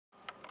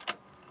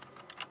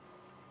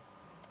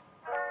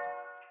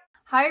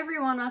Hi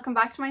everyone, welcome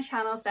back to my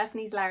channel,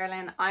 Stephanie's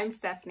Lerlin. I'm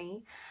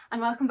Stephanie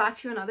and welcome back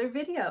to another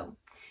video.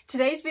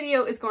 Today's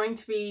video is going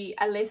to be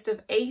a list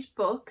of 8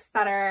 books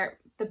that are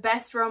the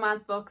best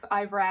romance books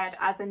I've read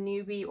as a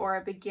newbie or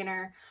a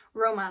beginner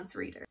romance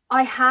reader.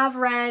 I have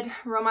read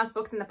romance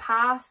books in the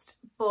past,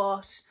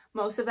 but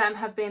most of them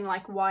have been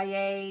like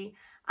YA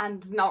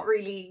and not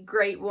really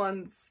great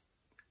ones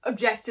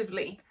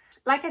objectively.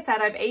 Like I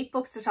said, I have 8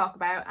 books to talk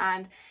about,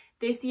 and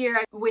this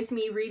year, with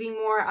me reading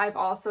more, I've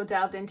also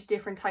delved into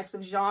different types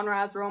of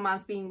genres,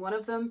 romance being one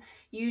of them.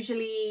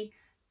 Usually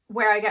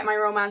where I get my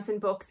romance in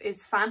books is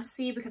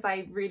fantasy, because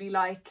I really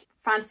like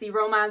fantasy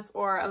romance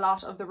or a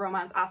lot of the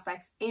romance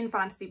aspects in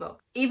fantasy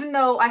books. Even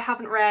though I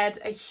haven't read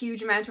a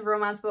huge amount of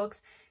romance books,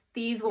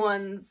 these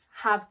ones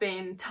have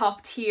been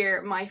top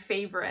tier, my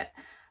favourite.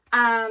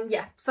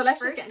 Yeah, so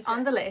let's just get into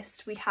on the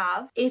list. We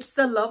have It's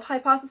the Love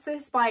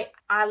Hypothesis by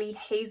Ali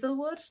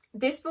Hazelwood.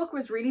 This book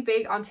was really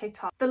big on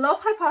TikTok. The Love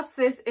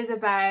Hypothesis is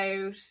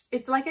about,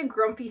 it's like a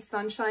grumpy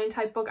sunshine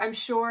type book. I'm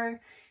sure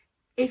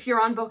if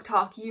you're on Book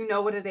Talk, you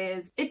know what it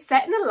is. It's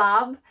set in a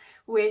lab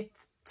with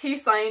 2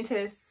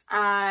 scientists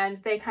and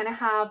they kind of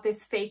have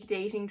this fake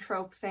dating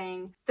trope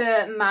thing.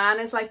 The man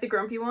is like the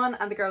grumpy one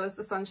and the girl is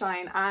the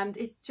sunshine, and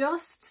it's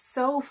just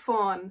so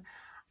fun.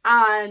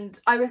 And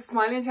I was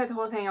smiling throughout the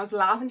whole thing, I was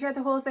laughing throughout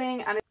the whole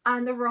thing,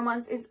 and the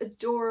romance is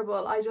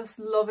adorable. I just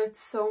love it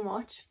so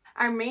much.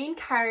 Our main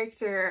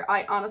character,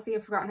 I honestly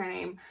have forgotten her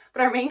name,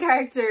 but our main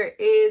character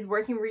is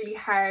working really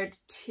hard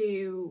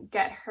to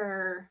get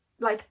her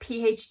like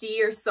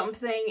PhD or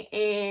something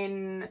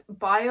in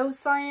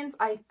bioscience,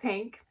 I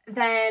think.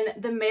 Then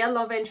the male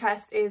love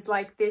interest is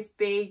like this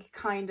big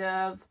kind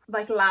of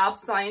like lab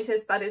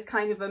scientist that is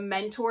kind of a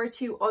mentor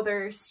to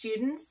other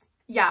students.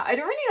 Yeah, I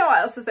don't really know what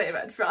else to say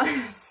about it, to be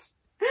honest.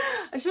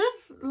 I should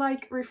have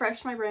like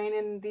refreshed my brain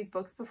in these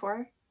books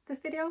before this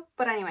video,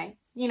 but anyway,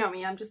 you know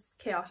me, I'm just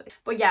chaotic.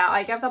 But yeah,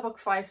 I gave that book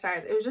 5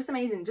 stars. It was just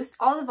amazing, just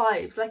all the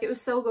vibes, like it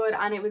was so good,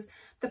 and it was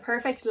the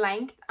perfect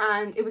length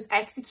and it was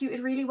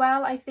executed really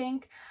well, I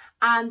think.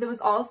 And there was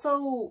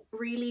also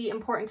really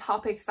important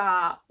topics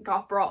that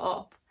got brought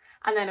up,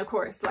 and then of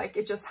course like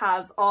it just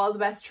has all the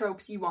best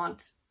tropes you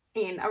want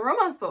in a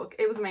romance book.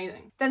 It was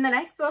amazing. Then the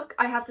next book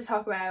I have to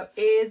talk about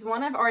is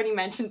one I've already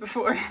mentioned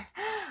before,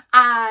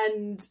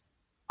 and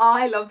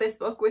I love this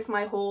book with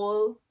my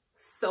whole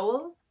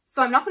soul.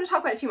 So I'm not going to talk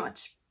about it too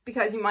much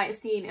because you might have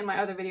seen in my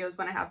other videos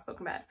when I have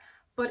spoken about it.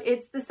 But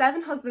it's The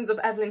 7 Husbands of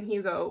Evelyn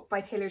Hugo by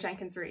Taylor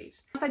Jenkins Reid.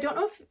 I don't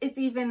know if it's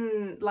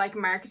even like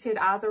marketed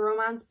as a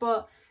romance,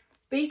 but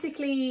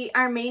basically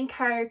our main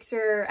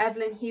character,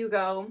 Evelyn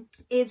Hugo,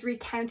 is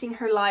recounting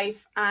her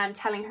life and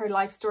telling her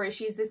life story.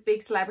 She's this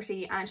big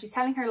celebrity and she's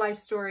telling her life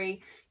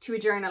story to a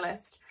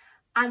journalist.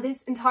 And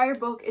this entire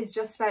book is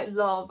just about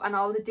love and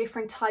all the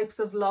different types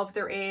of love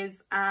there is,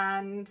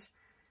 and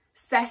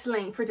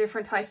settling for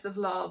different types of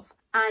love,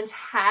 and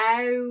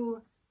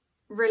how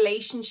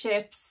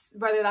relationships,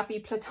 whether that be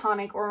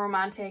platonic or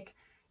romantic,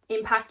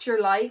 impact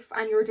your life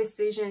and your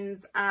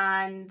decisions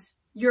and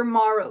your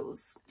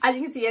morals. As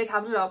you can see, I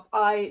tabbed it up.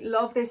 I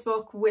love this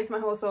book with my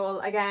whole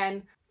soul.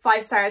 Again,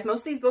 5 stars. Most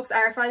of these books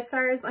are 5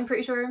 stars, I'm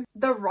pretty sure.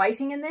 The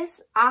writing in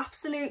this,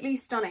 absolutely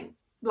stunning.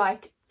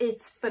 Like,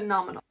 it's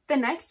phenomenal. The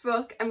next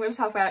book I'm going to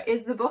talk about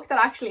is the book that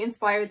actually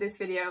inspired this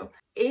video.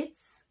 It's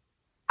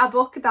a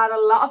book that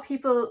a lot of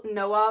people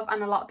know of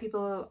and a lot of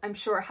people I'm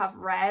sure have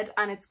read,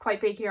 and it's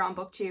quite big here on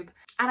BookTube.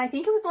 And I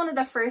think it was one of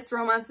the first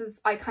romances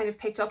I kind of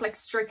picked up, like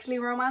strictly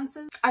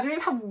romances. I don't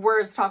even have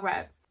words to talk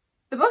about.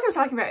 The book I'm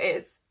talking about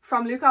is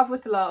From Lukov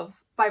with Love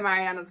by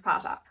Mariana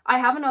Zapata. I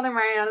have another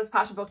Mariana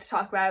Zapata book to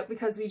talk about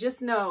because we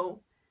just know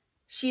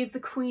she's the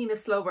queen of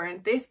slow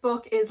burn. This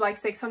book is like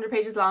 600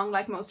 pages long,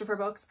 like most of her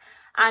books.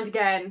 And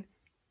again,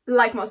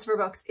 like most of her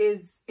books,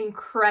 is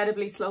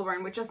incredibly slow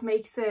burn, which just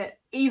makes it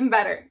even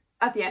better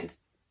at the end.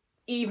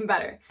 Even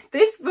better.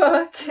 This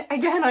book,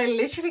 again, I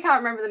literally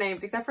can't remember the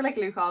names except for like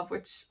Lukov,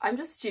 which I'm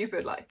just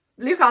stupid like.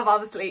 Lukov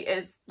obviously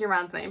is your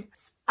man's name.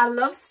 A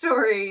love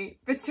story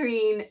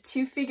between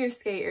 2 figure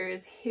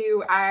skaters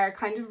who are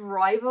kind of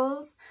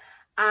rivals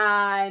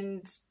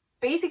and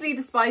basically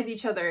despise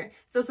each other.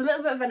 So it's a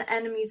little bit of an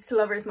enemies to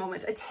lovers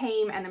moment, a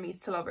tame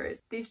enemies to lovers.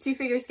 These 2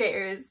 figure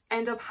skaters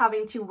end up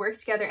having to work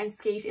together and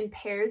skate in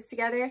pairs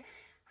together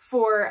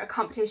for a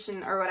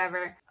competition or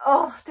whatever.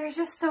 Oh, there's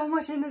just so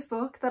much in this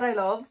book that I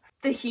love.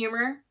 The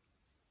humour,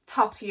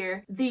 top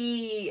tier.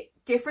 The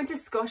different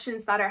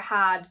discussions that are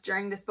had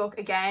during this book,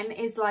 again,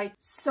 is like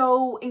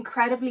so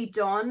incredibly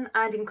done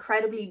and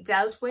incredibly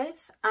dealt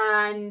with,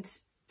 and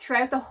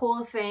throughout the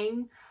whole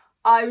thing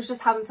I was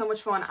just having so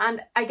much fun.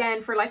 And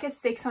again, for like a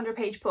 600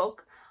 page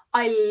book,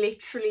 I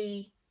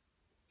literally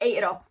ate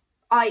it up.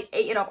 I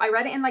ate it up. I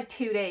read it in like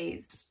 2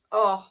 days.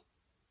 Oh,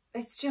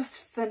 it's just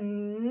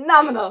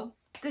phenomenal.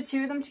 The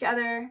 2 of them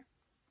together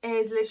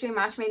is literally a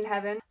match made in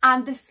heaven,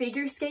 and the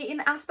figure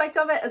skating aspect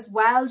of it as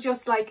well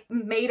just like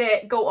made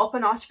it go up a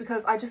notch,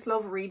 because I just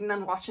love reading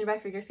and watching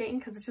about figure skating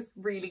because it's just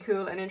really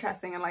cool and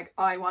interesting, and like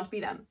I want to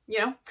be them, you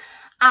know.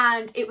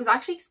 and it was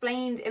actually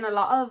explained in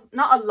not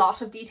a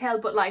lot of detail,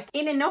 but like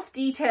in enough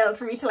detail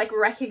for me to like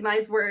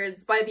recognize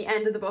words by the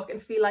end of the book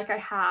and feel like I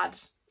had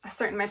a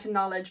certain amount of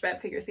knowledge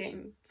about figure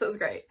skating. So it was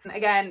great. And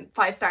again,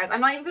 5 stars.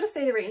 I'm not even going to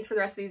say the ratings for the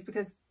rest of these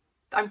because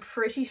I'm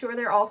pretty sure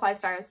they're all 5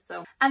 stars.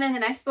 So, and then the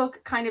next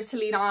book, kind of to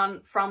lead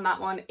on from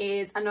that one,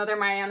 is another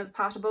Mariana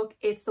Zapata book.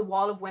 It's The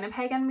Wall of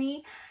Winnipeg and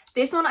Me.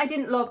 This one I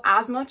didn't love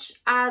as much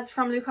as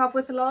From Lukov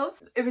with Love.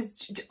 It was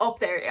up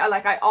there.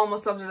 Like, I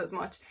almost loved it as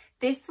much.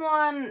 This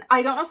one,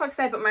 I don't know if I've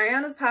said, but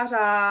Mariana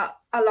Zapata,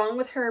 along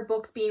with her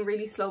books being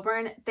really slow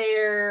burn,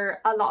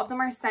 a lot of them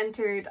are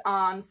centered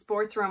on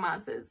sports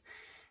romances.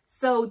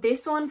 So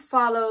this one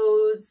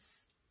follows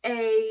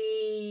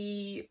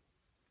I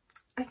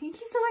think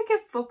he's like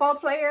a football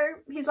player.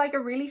 He's like a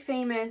really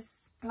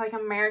famous like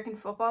American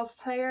football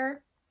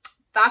player.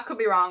 That could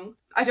be wrong.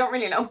 I don't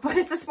really know, but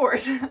it's a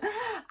sport.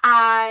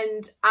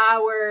 And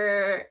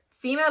our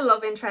female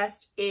love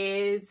interest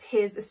is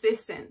his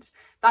assistant.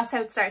 That's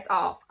how it starts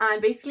off.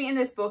 And basically in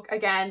this book,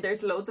 again,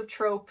 there's loads of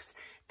tropes.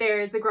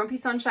 There's the grumpy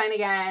sunshine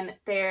again.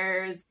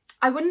 There's,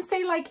 I wouldn't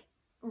say like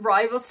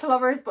rivals to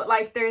lovers, but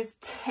like there's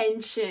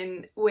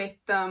tension with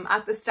them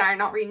at the start,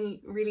 not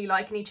really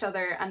liking each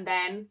other and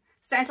then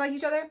starting to like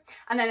each other.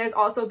 And then there's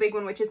also a big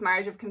one, which is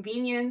Marriage of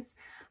Convenience.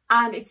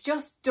 And it's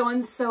just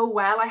done so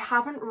well. I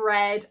haven't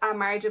read a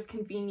Marriage of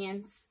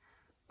Convenience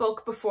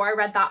book before I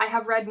read that. I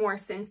have read more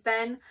since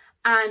then.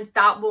 And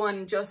that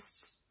one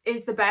just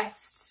is the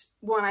best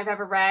one I've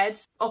ever read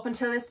up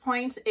until this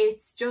point.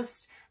 It's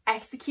just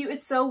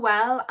executed so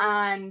well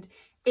and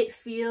it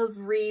feels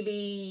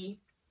really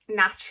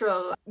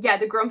natural. Yeah,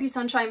 the grumpy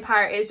sunshine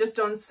part is just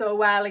done so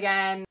well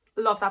again.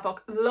 Love that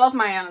book. Love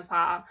Mariana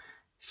Zapata.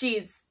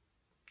 She's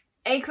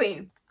a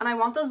queen. And I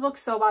want those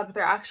books so bad, but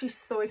they're actually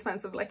so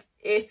expensive. Like,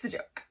 it's a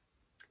joke.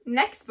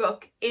 Next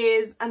book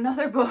is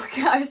another book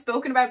I've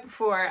spoken about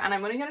before, and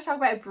I'm only going to talk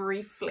about it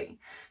briefly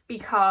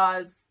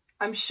because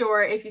I'm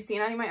sure if you've seen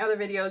any of my other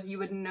videos, you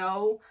would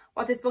know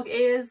what this book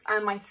is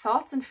and my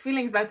thoughts and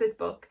feelings about this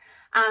book.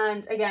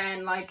 And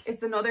again, like,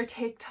 it's another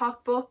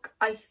TikTok book.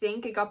 I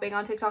think it got big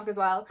on TikTok as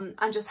well,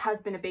 and just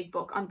has been a big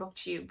book on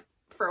BookTube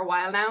for a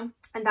while now.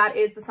 And that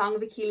is The Song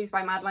of Achilles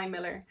by Madeline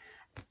Miller.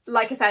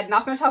 Like I said,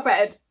 not going to talk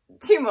about it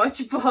too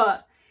much,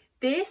 but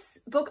this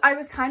book I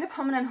was kind of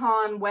humming and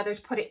hawing whether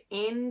to put it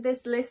in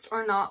this list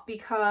or not,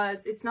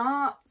 because it's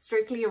not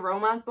strictly a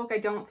romance book, I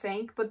don't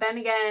think, but then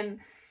again,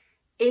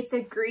 it's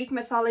a Greek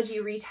mythology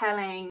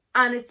retelling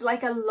and it's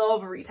like a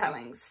love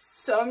retelling,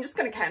 so I'm just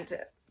gonna count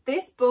it.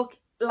 This book,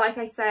 like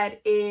I said,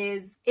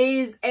 is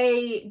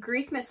a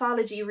Greek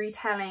mythology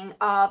retelling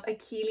of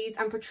Achilles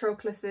and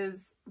Patroclus's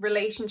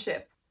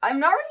relationship. I'm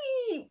not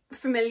really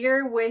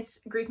familiar with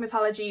Greek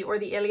mythology or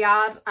the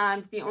Iliad,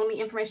 and the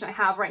only information I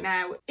have right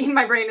now in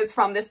my brain is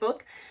from this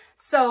book.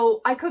 So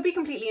I could be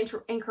completely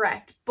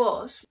incorrect,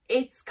 but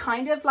it's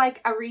kind of like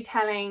a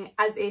retelling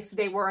as if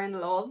they were in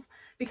love,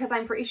 because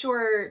I'm pretty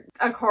sure,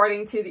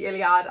 according to the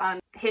Iliad and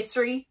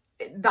history,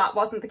 that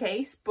wasn't the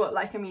case. But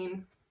like, I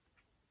mean,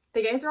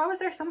 the gays are always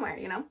there somewhere,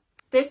 you know?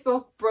 This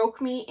book broke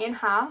me in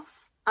half,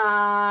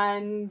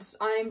 and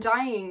I'm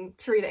dying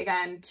to read it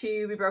again,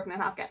 to be broken in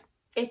half again.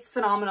 It's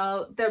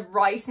phenomenal. The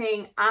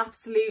writing,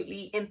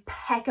 absolutely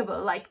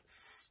impeccable, like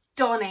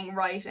stunning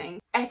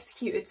writing.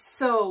 Executed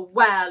so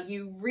well.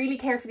 You really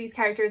care for these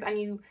characters and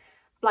you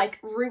like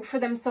root for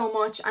them so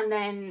much, and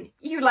then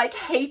you like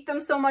hate them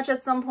so much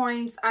at some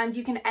points, and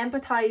you can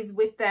empathize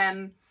with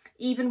them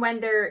even when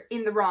they're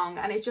in the wrong.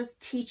 And it just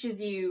teaches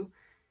you,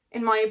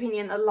 in my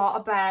opinion, a lot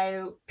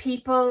about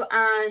people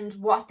and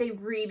what they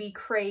really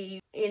crave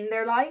in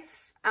their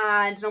life,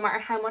 and no matter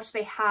how much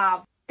they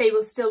have, they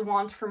will still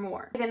want for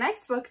more. The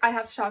next book I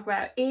have to talk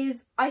about is,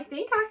 I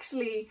think,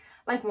 actually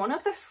like one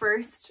of the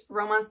first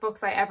romance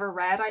books I ever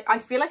read. I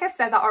feel like I've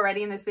said that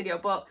already in this video,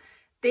 but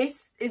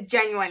this is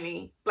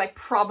genuinely like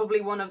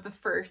probably one of the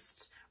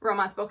first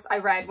romance books I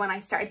read when I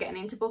started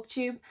getting into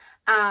BookTube,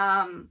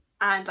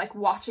 and like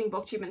watching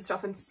BookTube and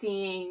stuff and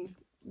seeing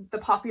the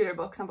popular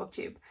books on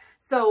BookTube.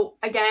 So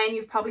again,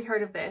 you've probably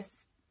heard of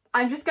this.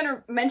 I'm just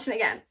gonna mention it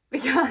again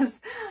because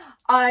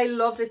I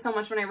loved it so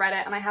much when I read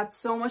it, and I had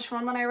so much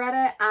fun when I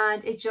read it,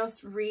 and it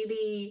just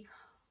really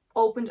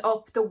opened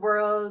up the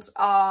world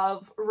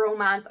of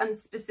romance, and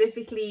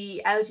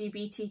specifically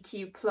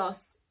LGBTQ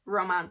plus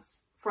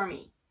romance for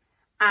me,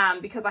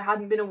 because I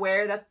hadn't been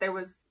aware that there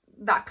was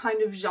that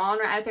kind of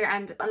genre out there.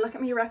 And look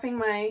at me repping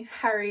my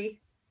Harry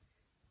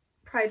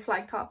pride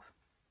flag top.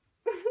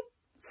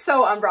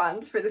 So on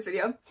brand for this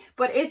video.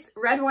 But it's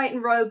Red, White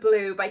and Royal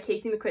Blue by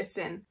Casey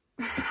McQuiston.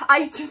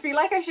 I feel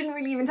like I shouldn't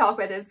really even talk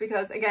about this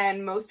because,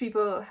 again, most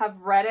people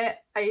have read it,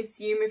 I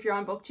assume, if you're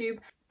on BookTube.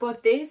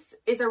 But this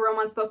is a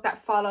romance book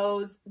that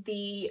follows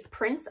the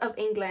Prince of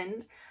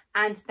England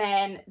and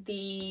then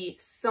the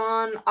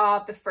son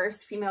of the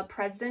first female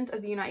president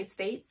of the United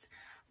States.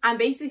 And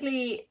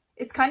basically,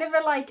 it's kind of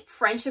a like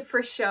friendship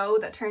for show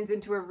that turns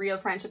into a real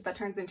friendship that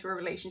turns into a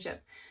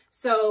relationship.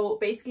 So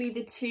basically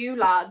the two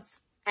lads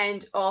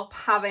end up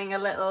having a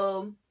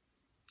little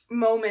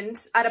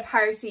moment at a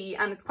party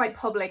and it's quite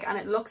public and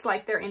it looks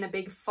like they're in a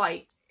big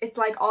fight. It's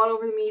like all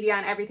over the media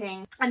and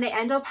everything, and they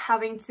end up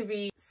having to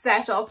be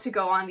set up to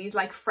go on these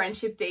like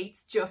friendship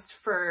dates just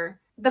for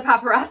the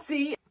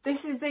paparazzi.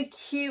 This is the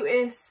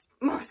cutest,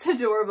 most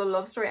adorable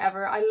love story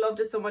ever. I loved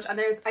it so much, and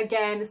there's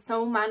again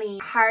so many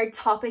hard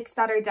topics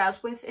that are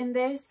dealt with in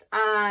this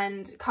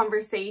and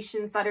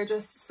conversations that are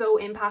just so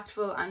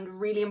impactful and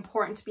really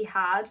important to be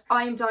had.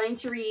 I'm dying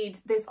to read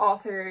this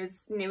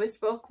author's newest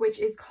book, which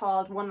is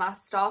called One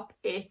Last Stop.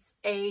 It's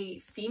a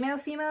female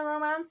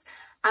romance,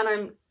 and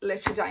I'm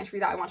literally dying to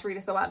read that. I want to read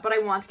it so bad, but I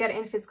want to get it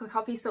in physical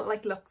copy so it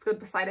like looks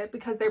good beside it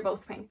because they're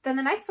both pink. Then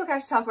the next book I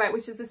have to talk about,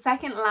 which is the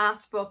second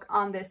last book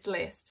on this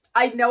list.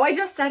 I know I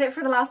just said it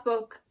for the last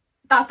book,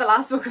 that the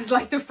last book was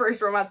like the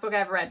first romance book I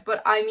ever read,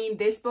 but I mean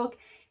this book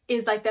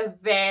is like the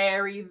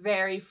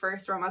very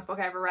first romance book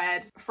I ever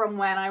read from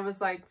when I was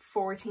like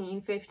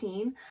 14,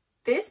 15.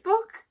 This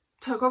book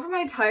took over my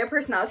entire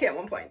personality at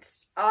one point.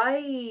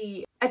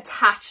 I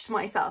attached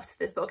myself to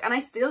this book, and I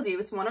still do.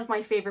 It's one of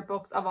my favorite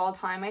books of all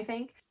time, I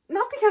think.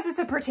 Not because it's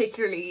a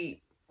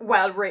particularly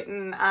well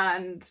written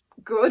and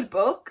good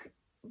book,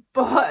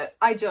 but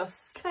I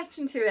just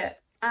connection to it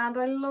and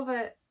I love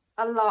it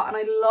a lot, and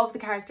I love the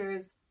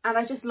characters, and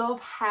I just love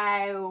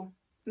how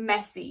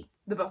messy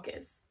the book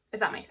is, if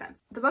that makes sense.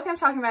 The book I'm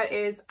talking about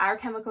is Our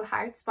Chemical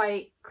Hearts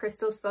by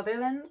Crystal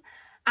Sutherland.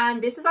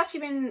 And this has actually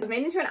been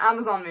made into an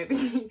Amazon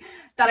movie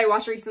that I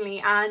watched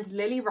recently, and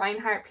Lily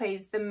Reinhart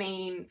plays the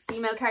main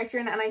female character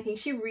in it, and I think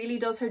she really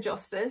does her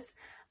justice,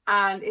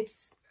 and it's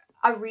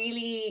a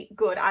really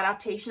good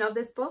adaptation of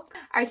this book.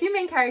 Our two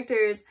main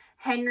characters,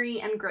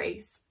 Henry and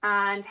Grace,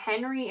 and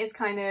Henry is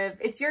kind of,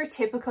 it's your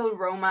typical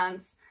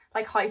romance,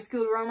 like high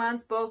school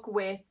romance book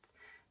with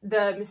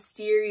the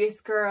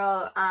mysterious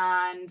girl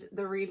and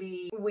the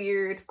really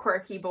weird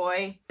quirky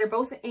boy. They're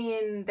both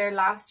in their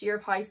last year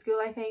of high school,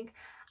 I think,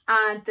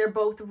 and they're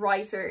both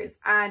writers,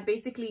 and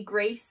basically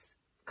Grace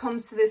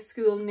comes to this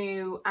school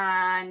new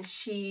and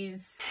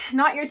she's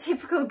not your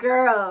typical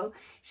girl.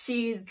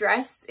 She's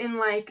dressed in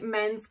like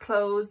men's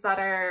clothes that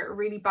are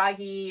really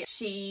baggy.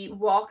 She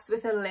walks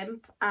with a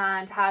limp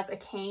and has a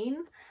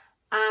cane,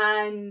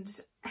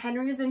 and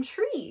Henry is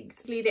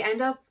intrigued. They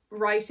end up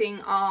writing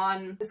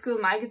on the school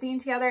magazine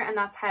together, and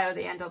that's how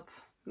they end up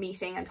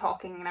meeting and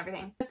talking and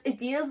everything. It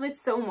deals with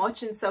so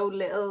much and so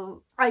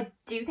little. I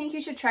do think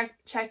you should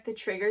check the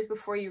triggers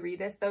before you read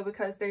this though,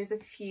 because there's a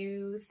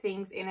few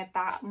things in it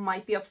that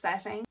might be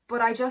upsetting.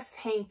 But I just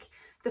think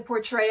the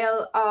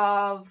portrayal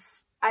of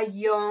a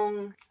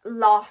young,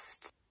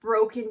 lost,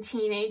 broken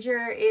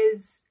teenager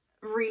is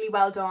really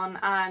well done,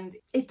 and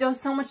it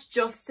does so much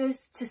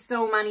justice to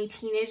so many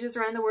teenagers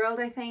around the world,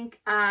 I think.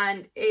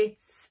 And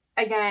it's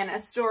again a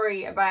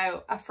story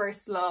about a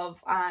first love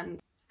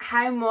and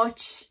how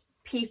much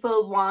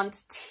people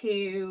want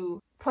to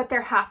put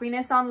their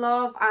happiness on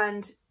love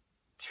and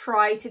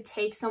try to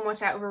take so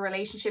much out of a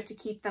relationship to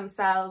keep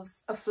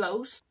themselves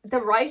afloat. The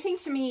writing,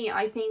 to me,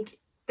 I think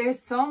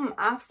there's some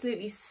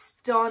absolutely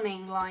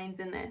stunning lines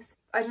in this.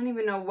 I don't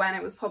even know when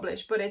it was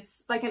published, but it's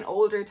like an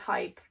older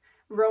type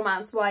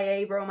romance,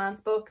 YA romance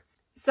book.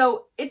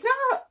 So it's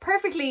not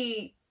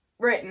perfectly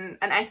written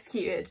and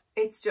executed,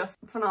 it's just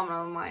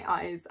phenomenal in my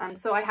eyes. And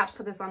so I had to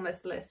put this on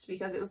this list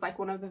because it was like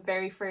one of the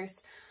very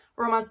first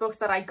romance books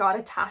that I got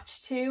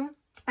attached to,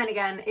 and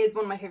again is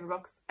one of my favorite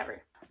books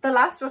ever. The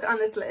last book on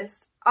this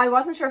list, I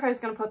wasn't sure if I was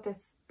going to put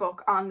this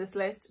book on this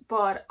list,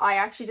 but I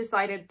actually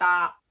decided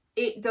that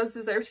it does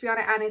deserve to be on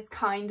it, and it's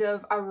kind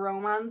of a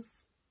romance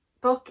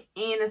book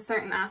in a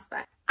certain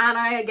aspect. And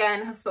I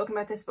again have spoken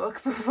about this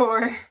book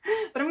before,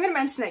 but I'm going to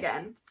mention it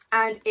again.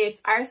 And it's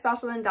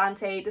Aristotle and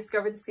Dante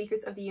Discover the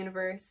Secrets of the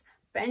Universe,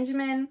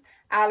 Benjamin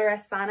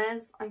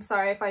Alarasanes. I'm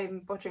sorry if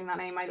I'm butchering that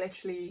name. I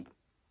literally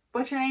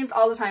butcher names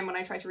all the time when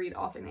I try to read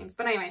author names.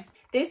 But anyway,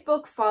 this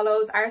book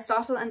follows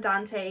Aristotle and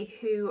Dante,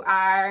 who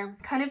are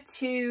kind of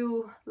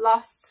two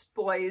lost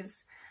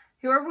boys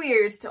who are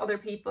weird to other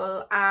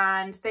people,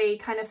 and they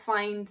kind of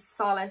find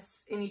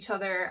solace in each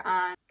other,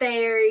 and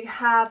they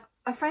have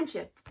a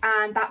friendship,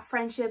 and that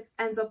friendship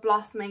ends up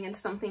blossoming into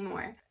something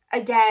more.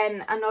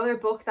 Again, another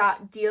book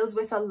that deals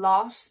with a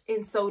lot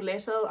in so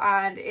little,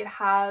 and it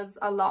has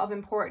a lot of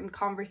important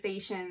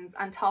conversations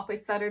and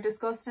topics that are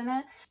discussed in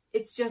it.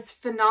 It's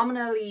just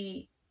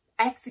phenomenally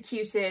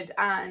executed,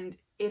 and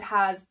it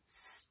has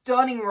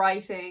stunning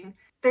writing.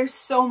 There's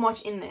so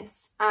much in this,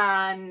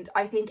 and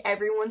I think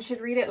everyone should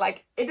read it.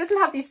 Like, it doesn't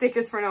have these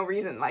stickers for no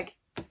reason. Like,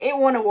 it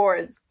won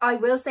awards. I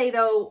will say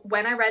though,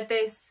 when I read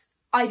this,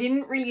 I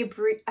didn't really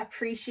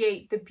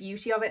appreciate the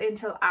beauty of it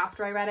until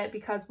after I read it,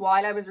 because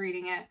while I was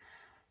reading it,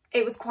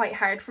 it was quite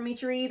hard for me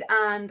to read,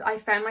 and I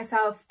found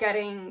myself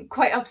getting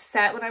quite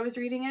upset when I was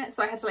reading it,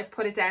 so I had to like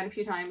put it down a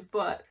few times.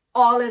 But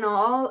all in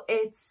all,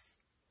 it's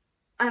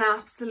an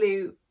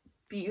absolute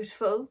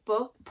beautiful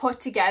book,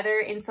 put together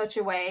in such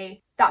a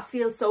way that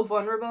feels so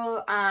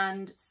vulnerable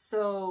and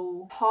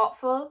so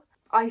thoughtful.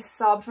 I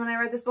sobbed when I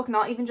read this book,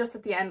 not even just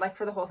at the end, like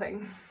for the whole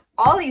thing.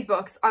 All these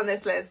books on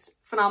this list,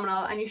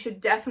 phenomenal, and you should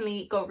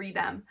definitely go read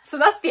them. So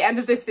that's the end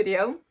of this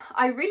video.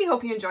 I really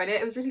hope you enjoyed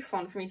it. It was really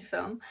fun for me to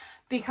film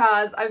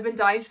because I've been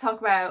dying to talk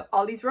about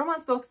all these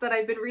romance books that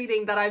I've been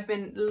reading that I've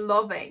been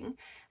loving.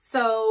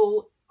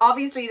 So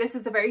obviously this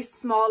is a very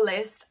small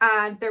list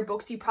and they're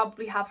books you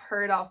probably have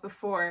heard of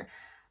before.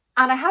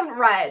 And I haven't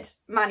read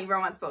many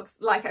romance books,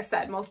 like I've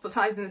said multiple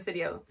times in this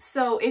video.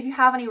 So if you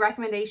have any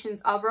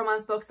recommendations of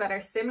romance books that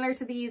are similar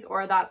to these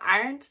or that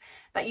aren't,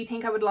 that you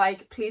think I would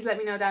like, please let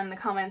me know down in the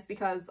comments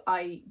because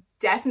I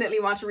definitely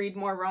want to read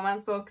more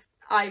romance books.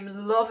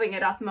 I'm loving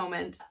it at the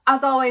moment.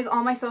 As always,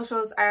 all my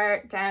socials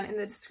are down in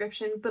the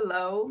description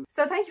below.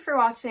 So thank you for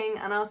watching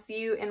and I'll see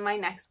you in my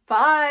next.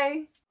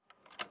 Bye!